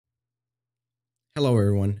Hello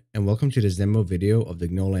everyone, and welcome to this demo video of the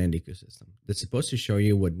GNOland ecosystem that's supposed to show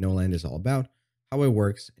you what GNOland is all about, how it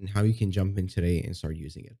works, and how you can jump in today and start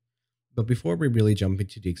using it. But before we really jump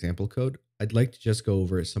into the example code, I'd like to just go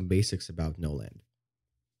over some basics about GNOland.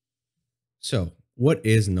 So, what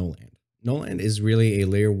is GNOland? GNOland is really a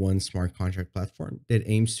layer 1 smart contract platform that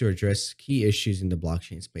aims to address key issues in the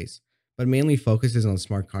blockchain space, but mainly focuses on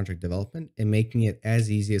smart contract development and making it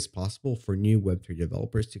as easy as possible for new Web3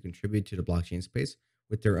 developers to contribute to the blockchain space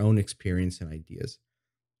with their own experience and ideas.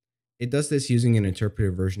 It does this using an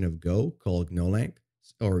interpreted version of Go called GNOlang,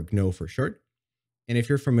 or GNO for short. And if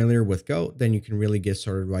you're familiar with Go, then you can really get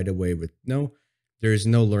started right away with GNO. There is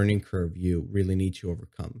no learning curve you really need to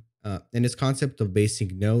overcome. And this concept of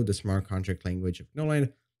basing GNO, the smart contract language of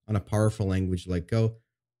GNOland, on a powerful language like Go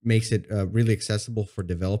makes it really accessible for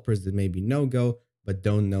developers that maybe know Go, but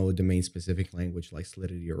don't know domain-specific language like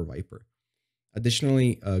Solidity or Viper.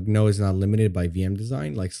 Additionally, GNO is not limited by VM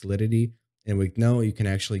design like Solidity, and with GNO, you can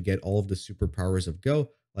actually get all of the superpowers of Go,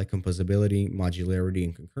 like composability, modularity,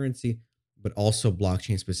 and concurrency, but also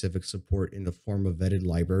blockchain-specific support in the form of vetted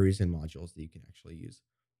libraries and modules that you can actually use.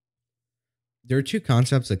 There are two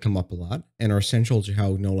concepts that come up a lot and are central to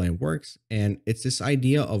how GNOland works, and it's this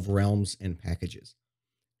idea of realms and packages.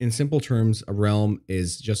 In simple terms, a realm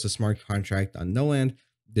is just a smart contract on GNOland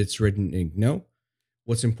that's written in GNO.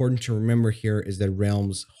 What's important to remember here is that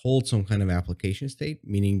realms hold some kind of application state,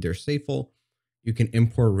 meaning they're stateful. You can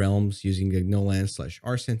import realms using the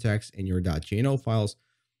GNOland/R syntax in your .gno files.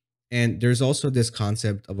 And there's also this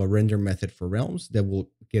concept of a render method for realms that we'll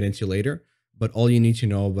get into later. But all you need to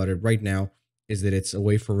know about it right now is that it's a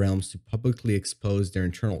way for realms to publicly expose their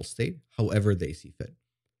internal state however they see fit.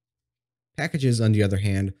 Packages, on the other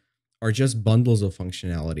hand, are just bundles of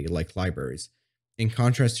functionality like libraries. In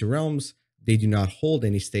contrast to realms, they do not hold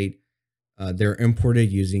any state. They're imported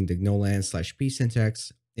using the GNOland/P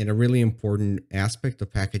syntax. And a really important aspect of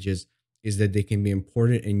packages is that they can be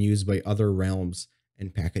imported and used by other realms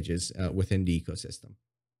and packages within the ecosystem.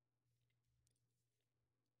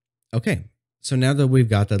 Okay, so now that we've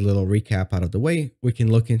got that little recap out of the way, we can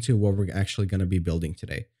look into what we're actually going to be building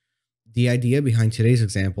today. The idea behind today's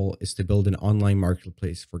example is to build an online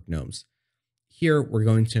marketplace for gnomes. Here, we're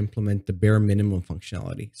going to implement the bare minimum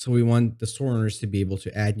functionality. So we want the store owners to be able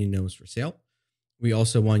to add new gnomes for sale. We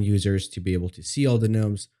also want users to be able to see all the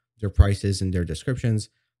gnomes, their prices, and their descriptions.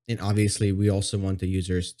 And obviously, we also want the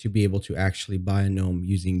users to be able to actually buy a gnome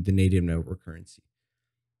using the native network currency.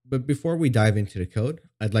 But before we dive into the code,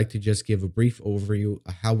 I'd like to just give a brief overview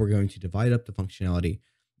of how we're going to divide up the functionality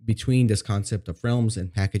between this concept of realms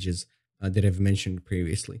and packages that I've mentioned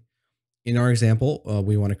previously. In our example,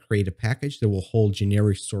 we want to create a package that will hold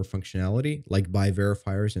generic store functionality like buy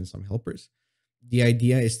verifiers and some helpers. The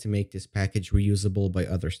idea is to make this package reusable by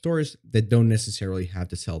other stores that don't necessarily have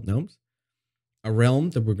to sell gnomes. A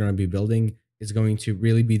realm that we're going to be building is going to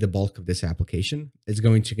really be the bulk of this application. It's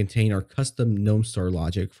going to contain our custom gnome store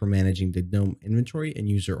logic for managing the gnome inventory and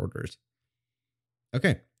user orders.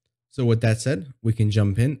 Okay, so with that said, we can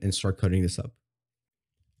jump in and start coding this up.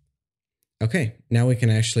 Okay, now we can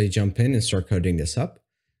actually jump in and start coding this up.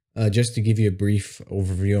 Just to give you a brief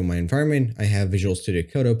overview of my environment, I have Visual Studio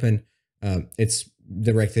Code open. It's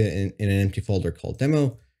directed in an empty folder called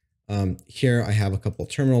demo. Here I have a couple of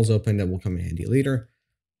terminals open that will come in handy later.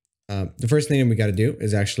 The first thing that we got to do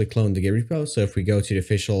is actually clone the Git repo. So if we go to the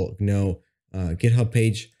official GNO GitHub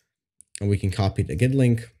page, and we can copy the Git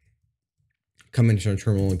link, come into our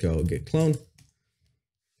terminal and go git clone.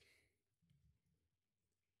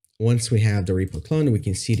 Once we have the repo cloned, we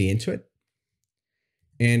can cd into it.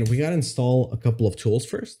 And we got to install a couple of tools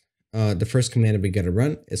first. The first command that we got to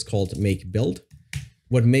run is called make build.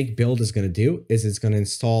 What make build is going to do is it's going to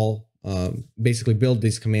install, basically build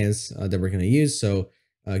these commands that we're going to use. So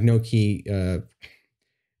GNO key, GNO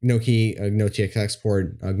TX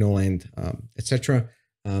export, GNOland, etc.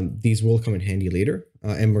 These will come in handy later,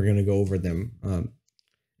 and we're going to go over them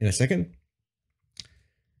in a second.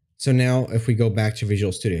 So now if we go back to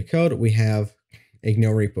Visual Studio Code, we have a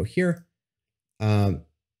GNO repo here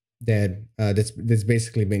that's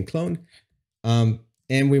basically been cloned.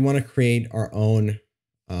 And we want to create our own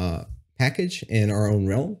package and our own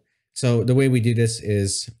realm. So the way we do this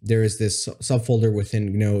is there is this subfolder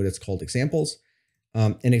within GNO that's called examples.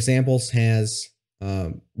 And examples has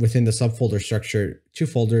within the subfolder structure two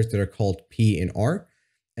folders that are called P and R.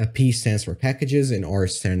 P stands for packages and R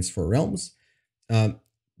stands for realms.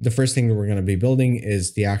 The first thing that we're going to be building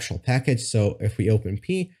is the actual package. So if we open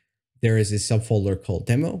P, there is a subfolder called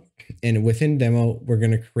demo. And within demo, we're going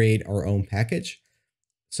to create our own package.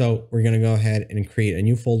 So we're going to go ahead and create a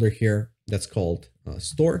new folder here that's called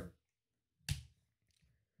store.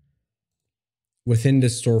 within the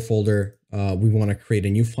store folder, we want to create a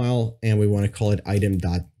new file and we want to call it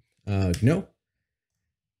item.gno.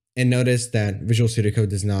 And notice that Visual Studio Code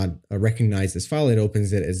does not recognize this file. It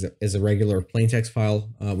opens it as a regular plain text file.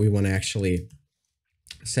 We want to actually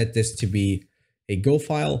set this to be a Go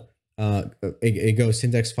file, a Go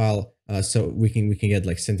syntax file, so we can get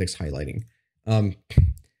like syntax highlighting.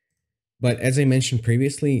 But as I mentioned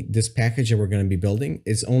previously, this package that we're going to be building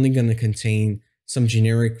is only going to contain some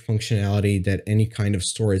generic functionality that any kind of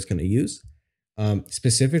store is going to use.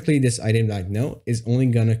 Specifically, this item.gno is only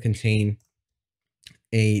going to contain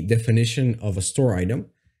a definition of a store item.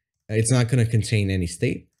 It's not going to contain any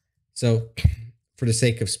state. So for the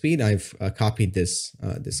sake of speed, I've copied this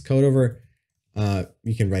code over.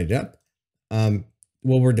 You can write it up.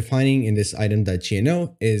 What we're defining in this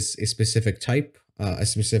item.gno is a specific type, a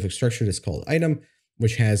specific structure that's called item,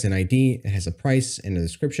 which has an ID, it has a price and a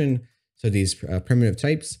description. So these primitive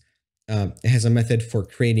types. It has a method for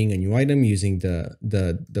creating a new item using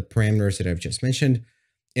the parameters that I've just mentioned.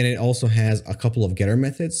 And it also has a couple of getter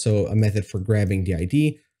methods. So a method for grabbing the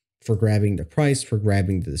ID, for grabbing the price, for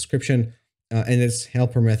grabbing the description, and this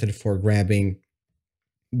helper method for grabbing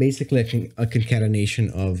basically a concatenation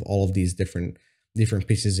of all of these different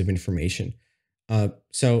pieces of information.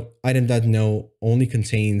 So item.gno only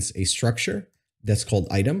contains a structure that's called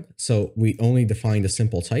item. So we only define the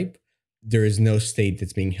simple type. There is no state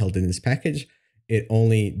that's being held in this package. It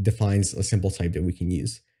only defines a simple type that we can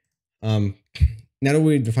use. Now that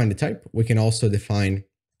we define the type, we can also define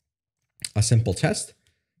a simple test.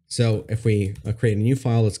 So if we create a new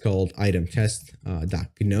file, it's called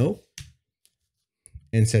itemtest.gno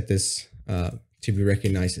and set this to be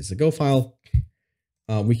recognized as a Go file.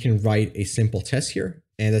 We can write a simple test here.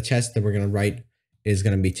 And the test that we're going to write is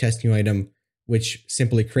going to be test new item, which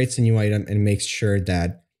simply creates a new item and makes sure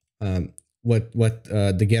that what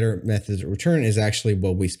the getter method return is actually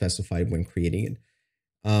what we specified when creating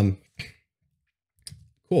it.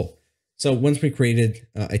 Cool. So once we created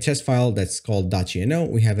a test file that's called .gno,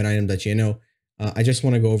 we have an item.gno. I just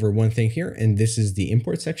want to go over one thing here, and this is the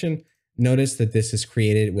import section. Notice that this is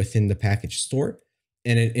created within the package store,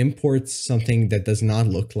 and it imports something that does not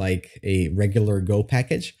look like a regular Go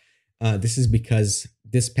package. This is because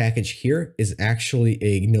this package here is actually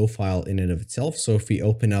a GNO file in and of itself. So if we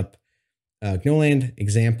open up GNOlang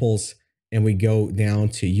examples and we go down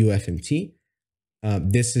to UFMT,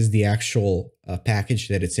 this is the actual package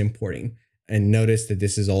that it's importing. And notice that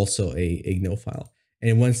this is also a GNO file.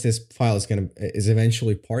 And once this file is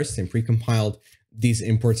eventually parsed and precompiled, these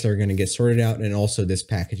imports are going to get sorted out, and also this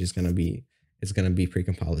package is going to be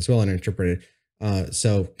precompiled as well and interpreted.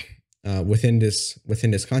 So within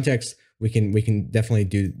this context, we can definitely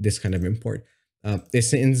do this kind of import. And the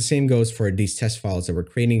same goes for these test files that we're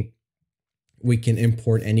creating. We can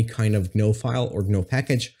import any kind of GNO file or GNO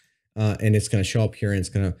package, and it's going to show up here, and it's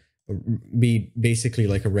going to be basically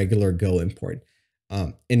like a regular Go import.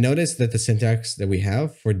 And notice that the syntax that we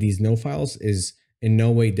have for these GNO files is in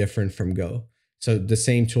no way different from Go. So the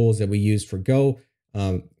same tools that we use for Go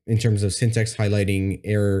in terms of syntax highlighting,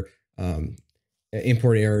 error,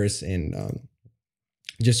 import errors, and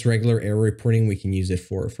just regular error reporting, we can use it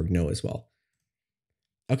for GNO as well.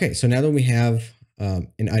 Okay, so now that we have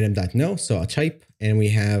an item.gno, so a type, and we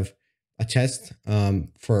have a test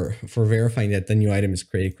for verifying that the new item is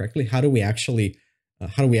created correctly, how do we actually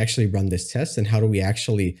run this test, and how do we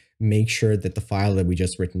actually make sure that the file that we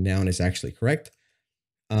just written down is actually correct?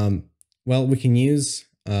 Well, we can use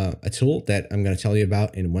a tool that I'm going to tell you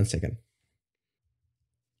about in 1 second.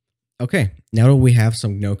 Okay, now that we have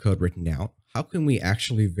some GNO code written down, how can we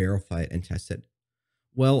actually verify it and test it?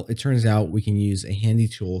 Well, it turns out we can use a handy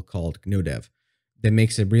tool called gnodev that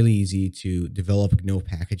makes it really easy to develop GNO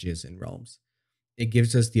packages in Realms. It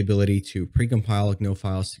gives us the ability to precompile GNO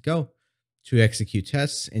files to Go, to execute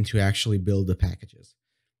tests, and to actually build the packages.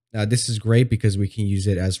 Now, this is great because we can use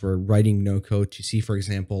it as we're writing GNO code to see, for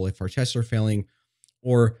example, if our tests are failing,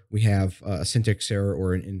 or we have a syntax error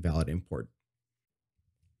or an invalid import.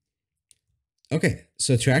 Okay,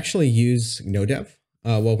 so to actually use gnodev,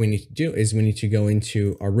 what we need to do is we need to go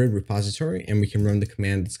into our root repository, and we can run the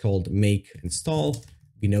command that's called make install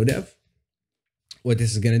gnodev. What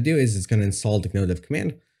this is going to do is it's going to install the gnodev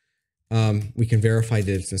command. We can verify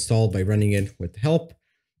that it's installed by running it with help,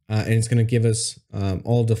 and it's going to give us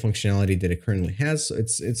all the functionality that it currently has. So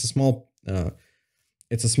it's a small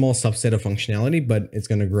subset of functionality, but it's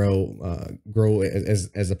going to grow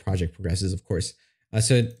as the project progresses, of course.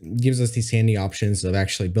 So it gives us these handy options of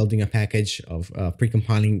actually building a package, of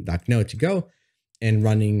precompiling .gno to Go, and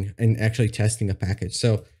running and actually testing a package.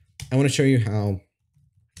 So I want to show you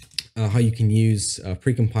how you can use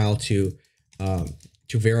precompile to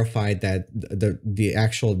to verify that the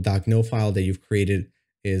actual .gno file that you've created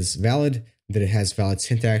is valid, that it has valid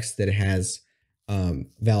syntax, that it has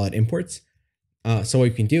valid imports. So what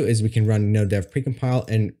we can do is we can run gnodev precompile,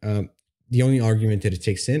 and the only argument that it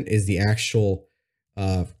takes in is the actual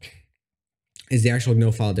GNO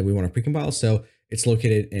file that we want to precompile. So it's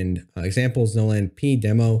located in examples, GNOlang p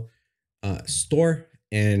demo store,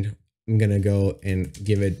 and I'm gonna go and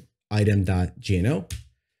give it item.gno.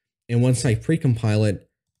 And once I precompile it,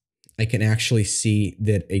 I can actually see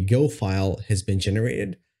that a Go file has been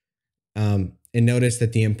generated. And notice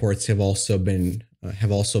that the imports have also been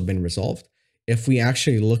resolved. If we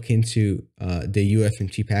actually look into the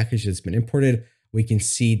UFMT package that's been imported, we can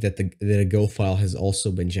see that a Go file has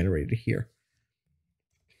also been generated here.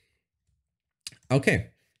 Okay,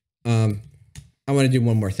 I want to do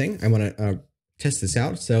one more thing. I want to test this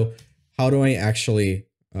out. So how do I actually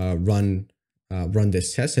run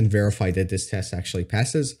this test and verify that this test actually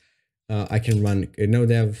passes? I can run a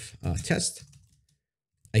gnodev test.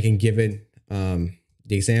 I can give it the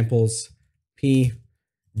examples p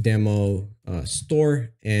demo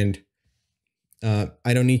store, and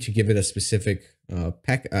I don't need to give it a specific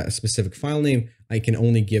file name. I can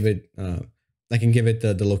only give it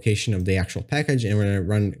the location of the actual package. And when I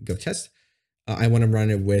run go test, I want to run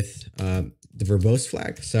it with the verbose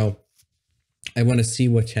flag. So I want to see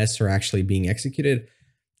what tests are actually being executed,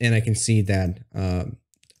 and I can see that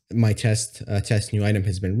my test new item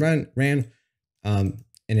has been ran, and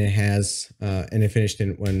it finished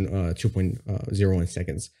in 2.01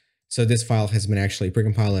 seconds. So this file has been actually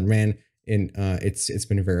precompiled and ran, and it's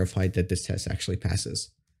been verified that this test actually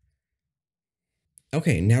passes.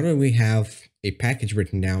 Okay, now that we have a package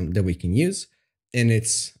written down that we can use, and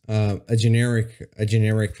it's a generic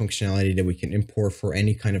functionality that we can import for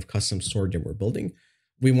any kind of custom store that we're building,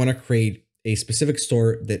 we want to create a specific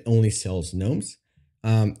store that only sells gnomes.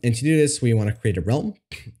 And to do this, we want to create a realm.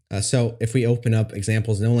 So if we open up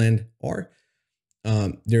examples GNOlang R,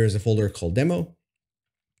 there is a folder called demo.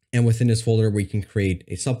 And within this folder, we can create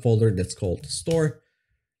a subfolder that's called store.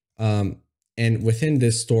 And within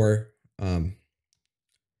this store,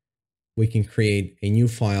 we can create a new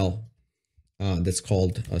file that's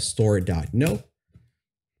called store.no.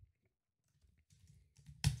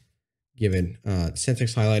 Given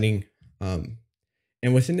syntax highlighting.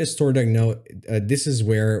 And within this store.no, this is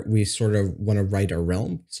where we sort of want to write our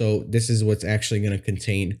realm. So this is what's actually going to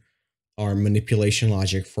contain our manipulation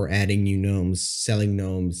logic for adding new gnomes, selling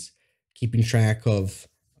gnomes, keeping track of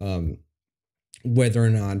whether or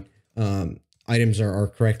not items are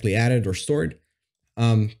correctly added or stored.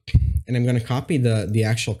 And I'm going to copy the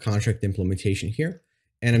actual contract implementation here,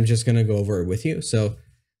 and I'm just going to go over it with you. So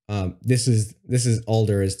this is all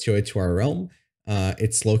there is to it, to our realm.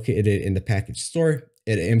 It's located in the package store.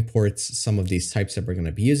 It imports some of these types that we're going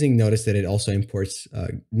to be using. Notice that it also imports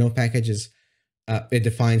GNO packages. It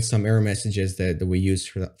defines some error messages that we use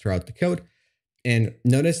throughout the code. And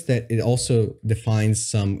notice that it also defines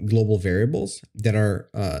some global variables that are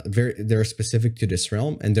they're specific to this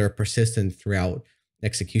realm, and they're persistent throughout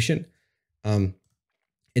execution.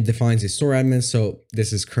 It defines a store admin. So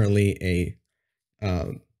this is currently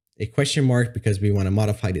a question mark because we want to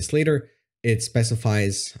modify this later. It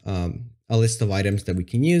specifies a list of items that we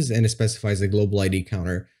can use, and it specifies a global ID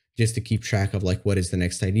counter just to keep track of like what is the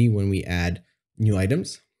next ID when we add new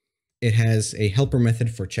items. It has a helper method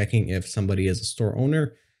for checking if somebody is a store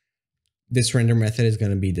owner. This render method is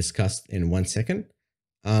going to be discussed in 1 second.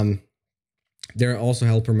 There are also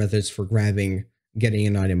helper methods for getting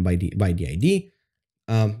an item by the ID.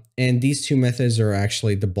 And these two methods are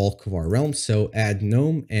actually the bulk of our realm. So add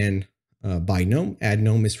gnome and by gnome. Add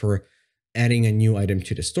gnome is for adding a new item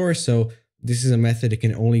to the store. So this is a method that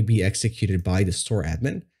can only be executed by the store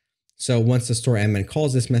admin. So once the store admin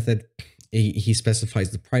calls this method, he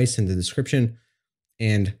specifies the price and the description.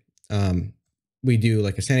 And we do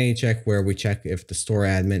like a sanity check where we check if the store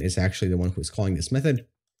admin is actually the one who is calling this method.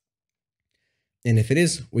 And if it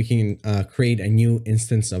is, we can create a new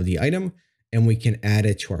instance of the item, and we can add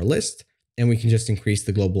it to our list, and we can just increase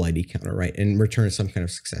the global ID counter, right? And return some kind of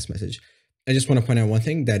success message. I just want to point out one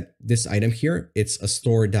thing, that this item here, it's a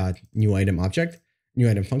store.newItem object, new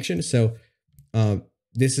item function. So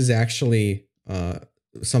this is actually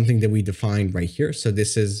something that we defined right here. So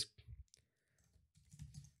this is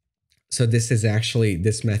actually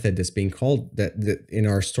this method that's being called that in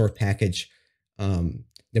our store package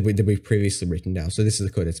that we've previously written down. So this is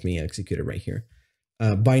the code that's being executed right here.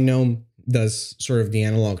 By gnome does sort of the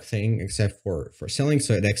analog thing except for selling.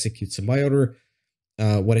 So it executes a buy order.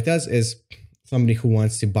 What it does is somebody who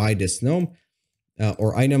wants to buy this gnome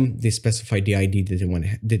or item. They specify the ID that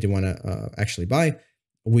they want to actually buy.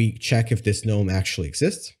 We check if this gnome actually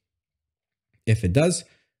exists. If it does,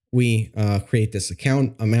 we create this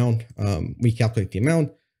account amount. We calculate the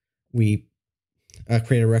amount. We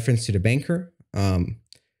create a reference to the banker.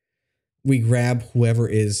 We grab whoever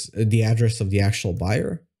is the address of the actual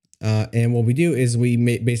buyer. And what we do is we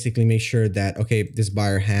basically make sure that, okay, this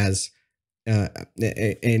buyer has a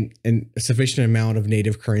sufficient amount of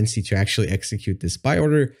native currency to actually execute this buy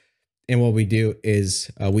order. And what we do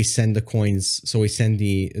is we send the coins. So we send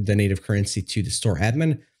the native currency to the store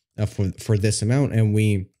admin for this amount. And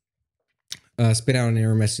we spit out an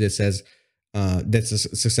error message that says that's a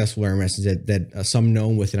successful error message that some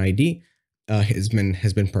gnome with an ID has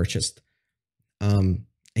been purchased.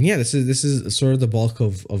 And yeah, this is sort of the bulk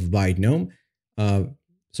of buy gnome.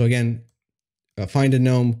 So again, find a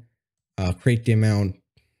gnome, create the amount,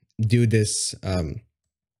 do this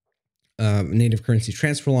native currency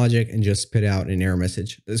transfer logic, and just spit out an error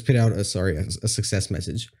message. Spit out a success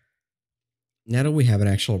message. Now that we have an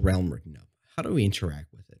actual realm written up, how do we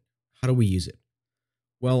interact with it? How do we use it?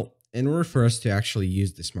 Well, in order for us to actually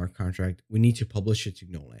use the smart contract, we need to publish it to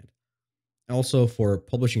GNOland. Also, for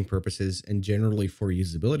publishing purposes and generally for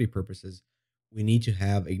usability purposes, we need to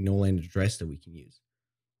have a GNOland address that we can use.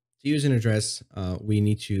 To use an address, we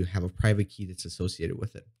need to have a private key that's associated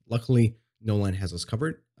with it. Luckily, GNOland has us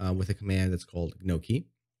covered with a command that's called GNOkey.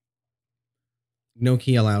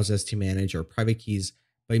 GNOkey allows us to manage our private keys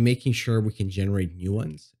by making sure we can generate new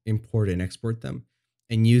ones, import and export them,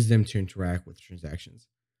 and use them to interact with transactions.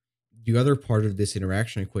 The other part of this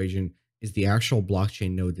interaction equation is the actual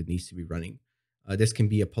blockchain node that needs to be running. This can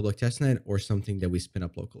be a public testnet or something that we spin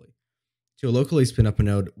up locally. To locally spin up a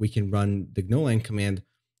node, we can run the GNOlang command,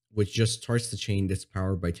 which just starts the chain that's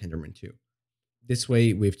powered by Tendermint 2. This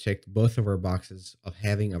way, we've checked both of our boxes of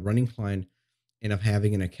having a running client and of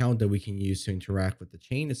having an account that we can use to interact with the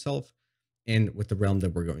chain itself and with the realm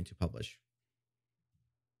that we're going to publish.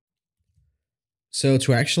 So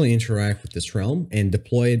to actually interact with this realm and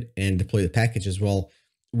deploy it and deploy the package as well,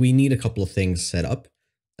 we need a couple of things set up.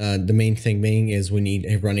 The main thing being is we need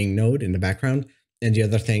a running node in the background. And the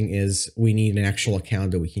other thing is we need an actual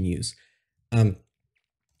account that we can use.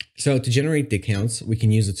 So to generate the accounts, we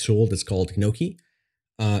can use a tool that's called GNOkey.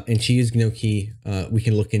 And to use GNOkey, we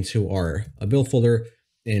can look into our build folder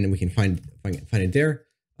and we can find it there.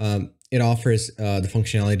 It offers the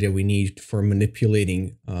functionality that we need for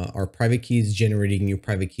manipulating our private keys, generating new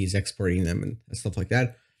private keys, exporting them, and stuff like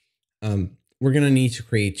that. We're going to need to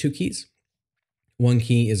create two keys. One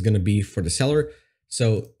key is going to be for the seller.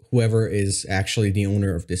 So whoever is actually the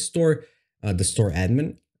owner of this store, the store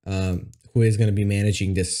admin, who is going to be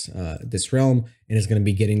managing this realm and is going to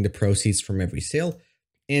be getting the proceeds from every sale.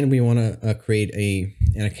 And we want to create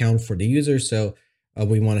an account for the user. So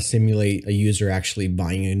we want to simulate a user actually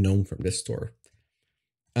buying a gnome from this store.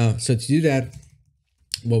 So to do that,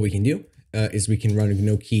 what we can do is we can run a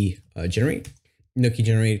GNOkey generate. GNOkey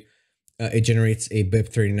generate, it generates a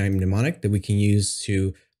BIP39 mnemonic that we can use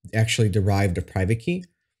to actually derive the private key.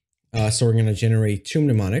 So we're going to generate two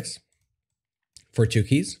mnemonics for two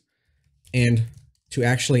keys. And to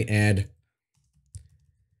actually add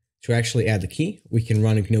the key, we can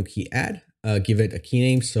run a GNOkey add, give it a key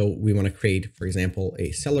name. So we want to create, for example,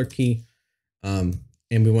 a seller key, and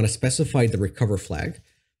we want to specify the recover flag.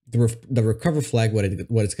 The recover flag, what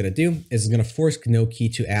it's going to do is it's going to force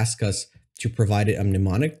GNOkey to ask us to provide it a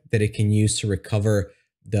mnemonic that it can use to recover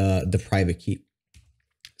the private key.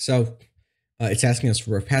 So it's asking us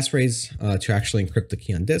for a passphrase to actually encrypt the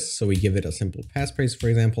key on disk. So we give it a simple passphrase, for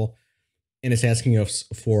example, and it's asking us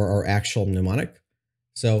for our actual mnemonic.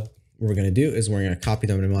 So what we're going to do is we're going to copy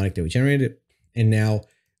the mnemonic that we generated, and now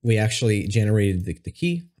we actually generated the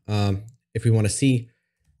key. If we want to see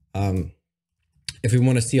a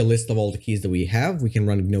list of all the keys that we have, we can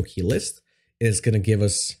run GNOkey list. It is going to give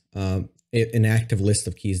us an active list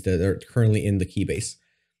of keys that are currently in the key base.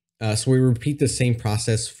 So we repeat the same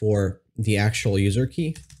process for the actual user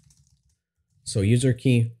key. So user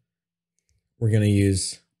key, we're going to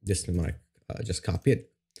use this mnemonic. Just copy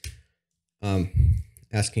it.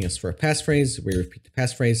 Asking us for a passphrase, we repeat the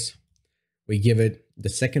passphrase. We give it the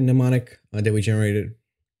second mnemonic that we generated,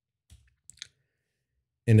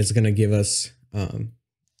 and it's going to give us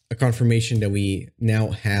a confirmation that we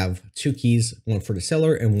now have two keys, one for the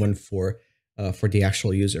seller and one for the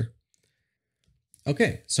actual user.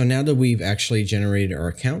 Okay, so now that we've actually generated our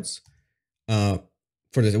accounts, one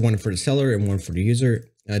for the seller and one for the user,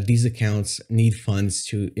 these accounts need funds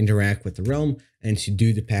to interact with the realm and to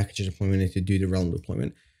do the package deployment and to do the realm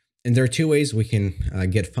deployment. And there are two ways we can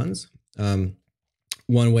get funds.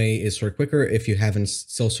 One way is sort of quicker if you haven't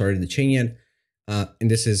still started the chain yet.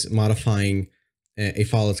 And this is modifying a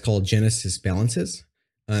file that's called Genesis balances.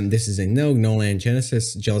 This is a GNOlang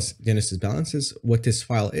Genesis balances. What this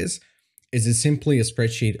file is it's simply a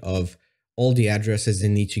spreadsheet of all the addresses that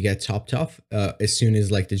need to get topped off as soon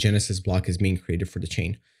as like the Genesis block is being created for the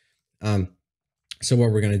chain. So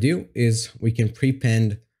what we're going to do is we can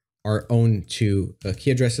prepend our own two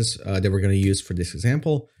key addresses that we're going to use for this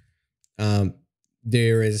example.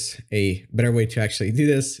 There is a better way to actually do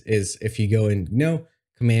this is if you go in GNO,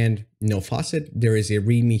 command no faucet, there is a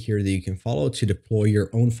README here that you can follow to deploy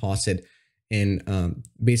your own faucet and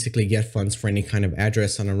basically get funds for any kind of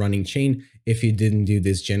address on a running chain if you didn't do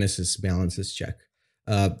this Genesis balances check.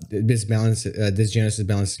 This Genesis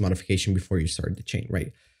balances modification before you start the chain,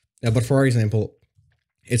 right? But for our example,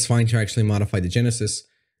 it's fine to actually modify the Genesis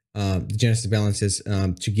balances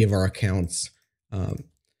to give our accounts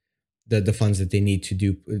the funds that they need to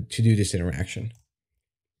do this interaction.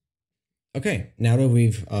 Okay, now that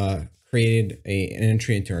we've created an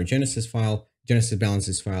entry into our Genesis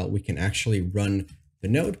balances file, we can actually run the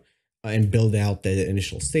node and build out the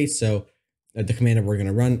initial state. So the command that we're going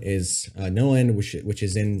to run is gnodev, which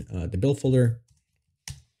is in the build folder.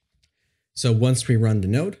 So once we run the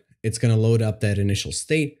node, it's going to load up that initial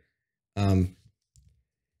state.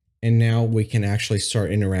 And now we can actually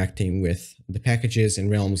start interacting with the packages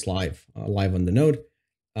and realms live on the node.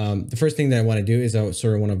 The first thing that I want to do is I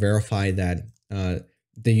sort of want to verify that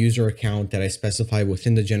the user account that I specify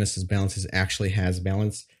within the Genesis balances actually has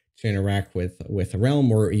balance to interact with a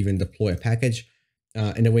realm or even deploy a package.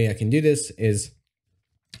 And the way I can do this is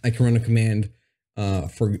I can run a command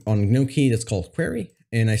on GNO key that's called query,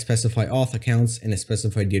 and I specify auth accounts and I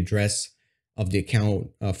specify the address of the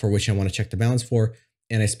account for which I want to check the balance for,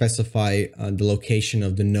 and I specify the location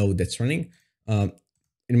of the node that's running.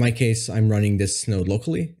 In my case, I'm running this node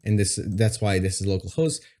locally, and that's why this is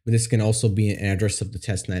localhost, but this can also be an address of the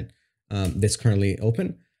testnet that's currently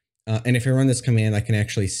open. And if I run this command, I can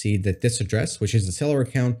actually see that this address, which is the seller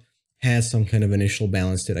account, has some kind of initial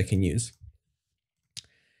balance that I can use.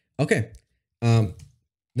 Okay, the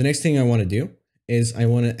next thing I want to do is I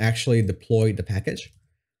want to actually deploy the package.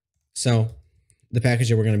 So the package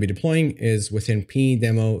that we're going to be deploying is within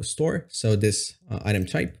pdemo store, so this item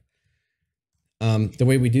type. The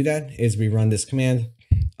way we do that is we run this command.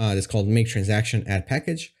 It's called make transaction add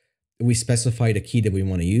package. We specify the key that we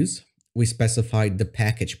want to use. We specify the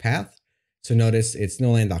package path. So notice it's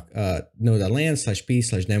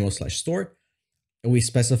node.land/p/demo/store. We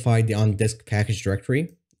specify the on disk package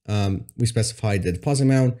directory. We specify the deposit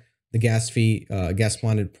amount, the gas fee, gas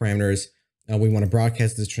bonded parameters. We want to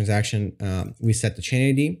broadcast this transaction. We set the chain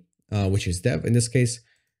ID, which is dev in this case.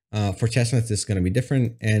 For testnets, this is going to be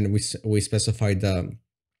different, and we specify the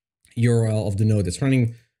URL of the node that's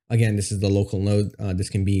running. Again, this is the local node. This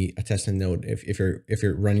can be a testnet node if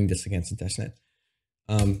you're running this against a testnet.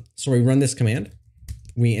 So we run this command.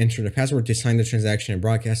 We enter the password to sign the transaction and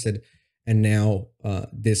broadcast it, and now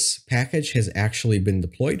this package has actually been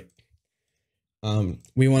deployed.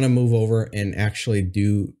 We want to move over and actually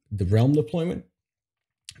do the realm deployment,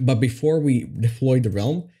 but before we deploy the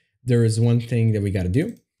realm, there is one thing that we got to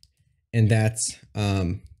do. And that's,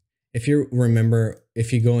 if you remember,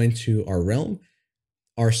 if you go into our realm,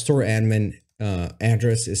 our store admin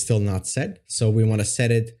address is still not set. So we want to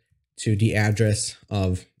set it to the address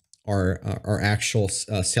of our actual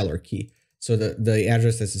seller key. So the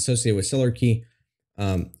address that's associated with seller key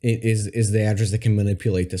is the address that can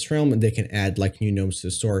manipulate this realm, and they can add like new nodes to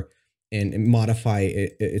the store and modify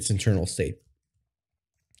its internal state.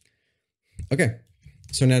 Okay,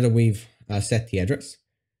 so now that we've set the address,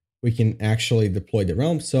 we can actually deploy the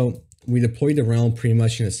realm. So we deploy the realm pretty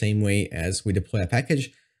much in the same way as we deploy a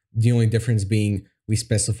package. The only difference being we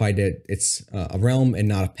specified that it's a realm and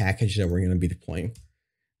not a package that we're going to be deploying.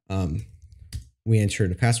 We enter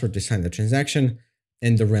the password to sign the transaction,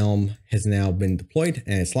 and the realm has now been deployed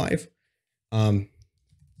and it's live. And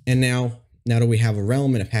now that we have a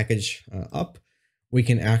realm and a package up, we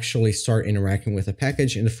can actually start interacting with a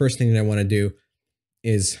package. And the first thing that I want to do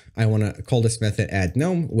is I want to call this method add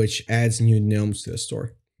gnome, which adds new gnomes to the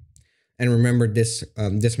store. And remember, this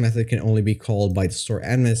method can only be called by the store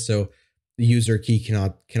admin, so the user key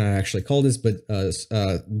cannot actually call this, but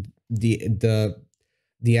the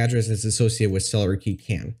address that's associated with seller key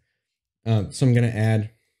can. So I'm going to add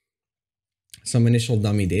some initial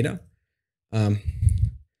dummy data. How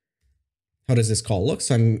does this call look?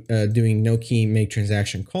 So I'm doing no key make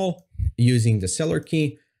transaction call using the seller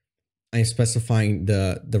key. I'm specifying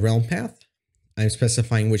the realm path. I'm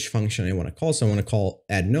specifying which function I want to call. So I want to call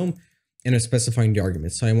add gnome, and I'm specifying the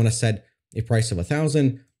arguments. So I want to set a price of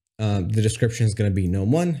 1,000. The description is going to be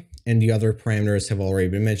gnome1, and the other parameters have already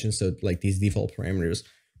been mentioned. So like these default parameters,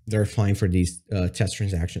 they're fine for these test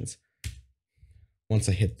transactions. Once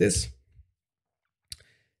I hit this,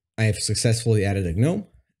 I have successfully added a gnome,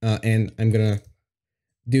 and I'm going to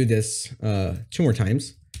do this 2 more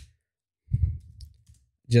times,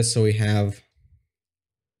 just so we have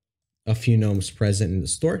a few gnomes present in the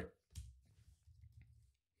store.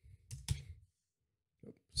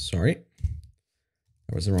 Sorry,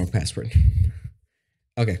 that was the wrong password.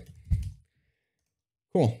 Okay,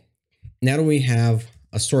 cool. Now that we have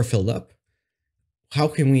a store filled up, how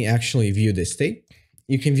can we actually view this state?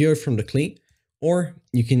 You can view it from the CLI, or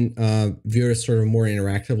you can view it sort of more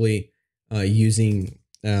interactively using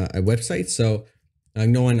a website. So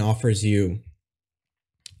GNOlang offers you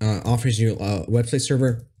a website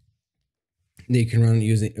server that you can run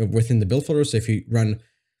using within the build folder. So if you run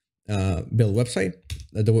build website,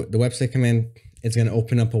 the website command, it's going to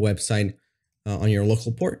open up a website on your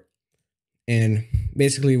local port. And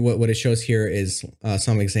basically what it shows here is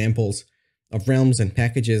some examples of realms and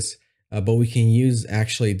packages, but we can use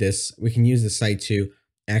the site to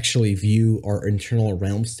actually view our internal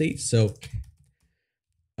realm state. So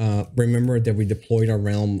remember that we deployed our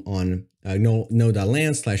realm on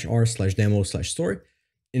node.land/r/demo/store.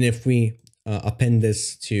 And if we append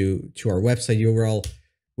this to our website URL,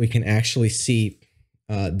 we can actually see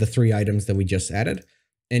the 3 items that we just added.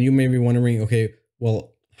 And you may be wondering, okay,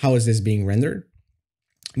 well, how is this being rendered?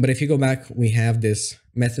 But if you go back, we have this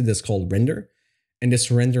method that's called render. And this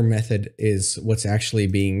render method is what's actually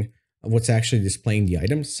displaying the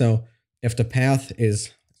items. So if the path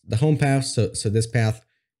is the home path, so this path,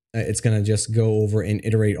 it's going to just go over and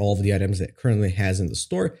iterate all of the items that it currently has in the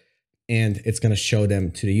store, and it's going to show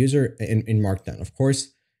them to the user in Markdown, of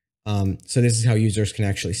course. So this is how users can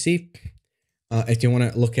actually see. If you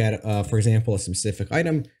want to look at, for example, a specific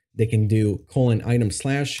item, they can do :item/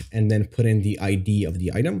 and then put in the ID of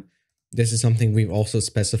the item. This is something we've also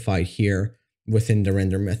specified here within the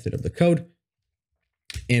render method of the code.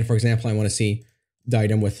 And for example, I want to see the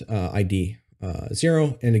item with ID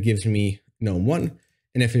 0, and it gives me gnome1.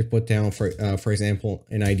 And if we put down, for example,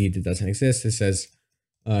 an ID that doesn't exist, it says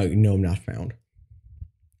gnome not found.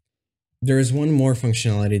 There is one more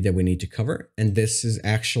functionality that we need to cover, and this is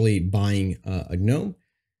actually buying a gnome.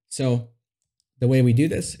 So the way we do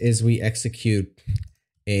this is we execute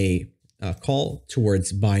a call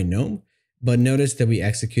towards buy gnome, but notice that we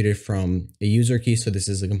executed from a user key. So this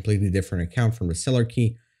is a completely different account from the seller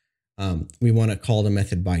key. We want to call the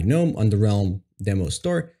method buy gnome on the realm demo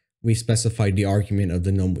store. We specified the argument of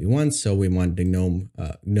the gnome we want. So we want the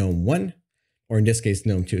gnome1, or in this case,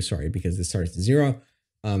 gnome2, sorry, because this starts at 0.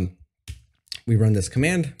 We run this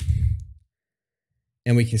command,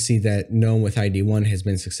 and we can see that gnome with ID 1 has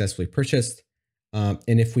been successfully purchased. And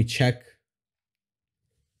if we check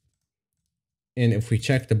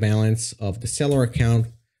the balance of the seller account,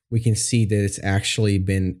 we can see that it's actually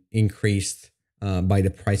been increased by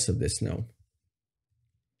the price of this gnome.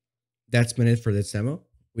 That's been it for this demo.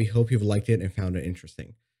 We hope you've liked it and found it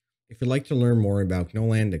interesting. If you'd like to learn more about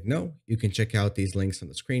GNOlang and GNO, you can check out these links on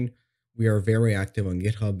the screen. We are very active on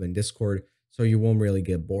GitHub and Discord, so you won't really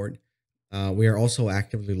get bored. We are also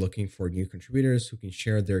actively looking for new contributors who can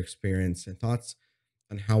share their experience and thoughts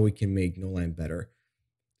on how we can make GNOlang better.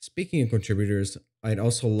 Speaking of contributors, I'd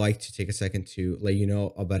also like to take a second to let you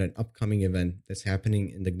know about an upcoming event that's happening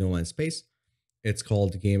in the GNOlang space. It's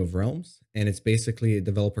called Game of Realms, and it's basically a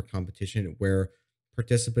developer competition where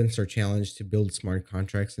participants are challenged to build smart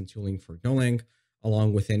contracts and tooling for GNOlang,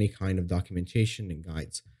 along with any kind of documentation and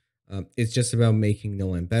guides. It's just about making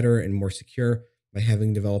GNOlang better and more secure by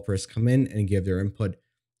having developers come in and give their input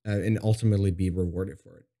and ultimately be rewarded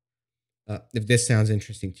for it. If this sounds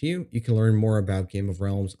interesting to you, you can learn more about Game of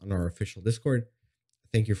Realms on our official Discord.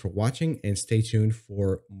 Thank you for watching, and stay tuned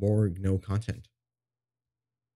for more GNO content.